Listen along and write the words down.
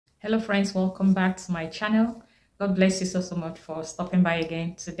Hello friends, welcome back to my channel. God bless you so much for stopping by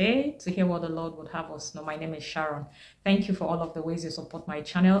again today to hear what the Lord would have us know. My name is Sharon. Thank you for all of the ways you support my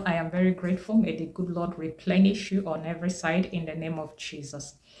channel. I am very grateful. May the good Lord replenish you on every side in the name of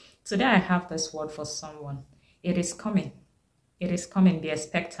Jesus. Today I have this word for someone. It is coming. It is coming. Be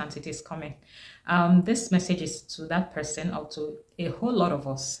expectant. It is coming. This message is to that person or to a whole lot of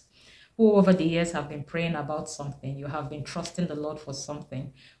us who over the years have been praying about something. You have been trusting the Lord for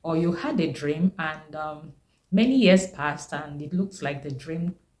something, or you had a dream and many years passed and it looks like the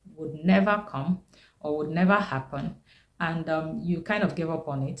dream would never come or would never happen, and you kind of gave up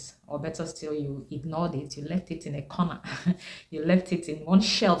on it, or better still, you ignored it. You left it in a corner. You left it in one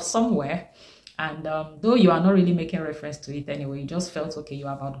shelf somewhere. And though you are not really making reference to it anyway, you just felt, okay, you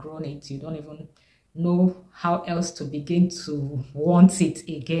have outgrown it. You don't even know how else to begin to want it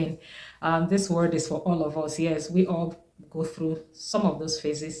again. This word is for all of us. Yes, we all go through some of those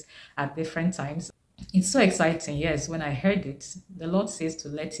phases at different times. It's so exciting. Yes, when I heard it, the Lord says to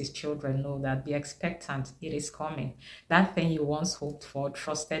let his children know that be expectant. It is coming. That thing you once hoped for,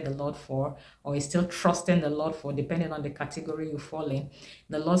 trusted the Lord for, or is still trusting the Lord for, depending on the category you fall in,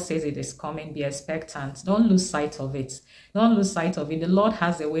 the Lord says it is coming. Be expectant. Don't lose sight of it. Don't lose sight of it. The Lord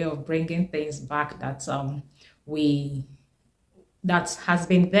has a way of bringing things back that that has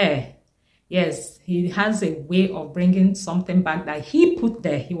been there. Yes, he has a way of bringing something back that he put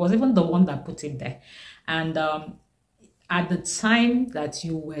there. He was even the one that put it there. And at the time that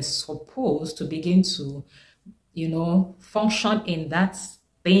you were supposed to begin to, function in that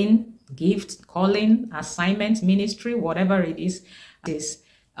thing, gift, calling, assignment, ministry, whatever it is,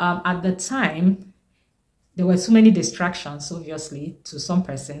 at the time, there were so many distractions, obviously, to some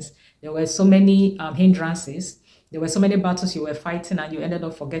persons. There were so many hindrances. There were so many battles you were fighting and you ended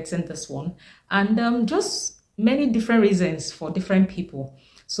up forgetting this one. And just many different reasons for different people.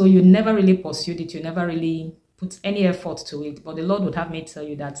 So you never really pursued it. You never really put any effort to it. But the Lord would have me tell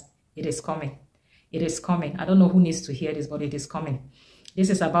you that it is coming. It is coming. I don't know who needs to hear this, but it is coming. This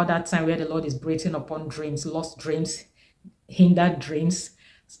is about that time where the Lord is breathing upon dreams, lost dreams, hindered dreams,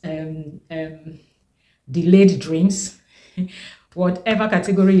 delayed dreams. Whatever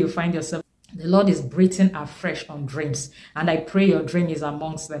category you find yourself, the Lord is breathing afresh on dreams, and I pray your dream is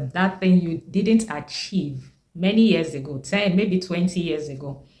amongst them. That thing you didn't achieve many years ago, 10, maybe 20 years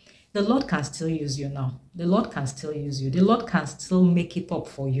ago, the Lord can still use you now. The Lord can still use you. The Lord can still make it up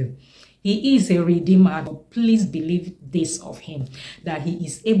for you. He is a redeemer. Please believe this of him, that he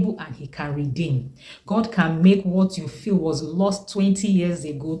is able and he can redeem. God can make what you feel was lost 20 years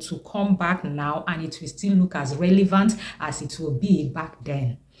ago to come back now, and it will still look as relevant as it will be back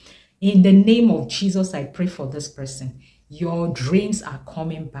then. In the name of Jesus, I pray for this person. Your dreams are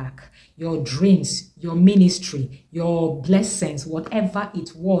coming back. Your dreams, your ministry, your blessings, whatever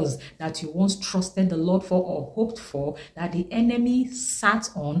it was that you once trusted the Lord for or hoped for, that the enemy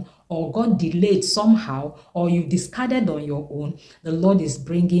sat on or got delayed somehow, or you discarded on your own, the Lord is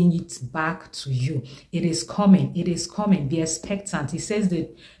bringing it back to you. It is coming. It is coming. Be expectant. He says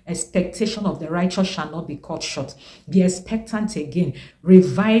the expectation of the righteous shall not be cut short. Be expectant again.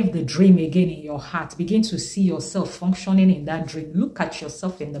 Revive the dream again in your heart. Begin to see yourself functioning in that dream. Look at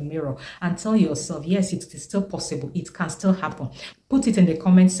yourself in the mirror and tell yourself, yes, it is still possible. It can still happen. Put it in the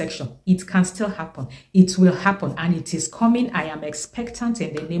comment section. It can still happen. It will happen, and it is coming. I am expectant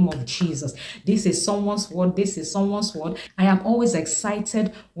in the name of Jesus. This is someone's word. This is someone's word. I am always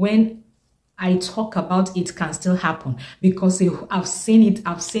excited when I talk about it can still happen, because I've seen it.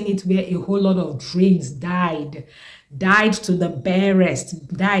 I've seen it where a whole lot of dreams died to the barest,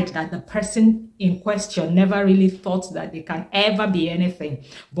 died that the person in question never really thought that they can ever be anything.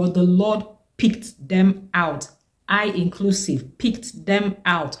 But the Lord picked them out. I inclusive, picked them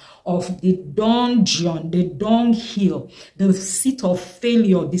out of the dungeon, the dunghill, the seat of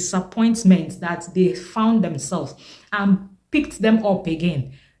failure, disappointment that they found themselves, and picked them up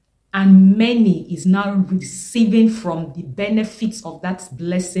again. And many is now receiving from the benefits of that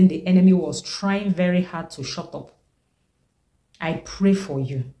blessing the enemy was trying very hard to shut up. I pray for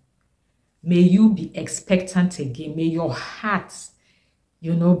you. May you be expectant again. May your heart,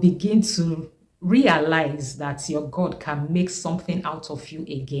 begin to realize that your God can make something out of you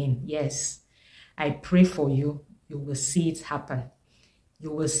again. Yes, I pray for you. You will see it happen. You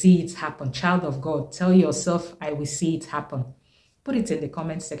will see it happen. Child of God, tell yourself, I will see it happen. Put it in the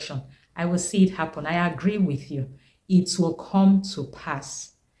comment section. I will see it happen. I agree with you. It will come to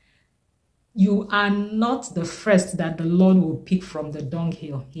pass. You are not the first that the Lord will pick from the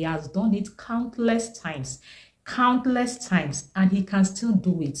dunghill. He has done it countless times. And he can still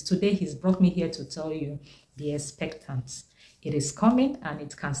do it. Today, he's brought me here to tell you, be expectant. It is coming and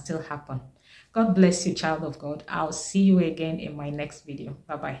it can still happen. God bless you, child of God. I'll see you again in my next video.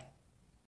 Bye-bye.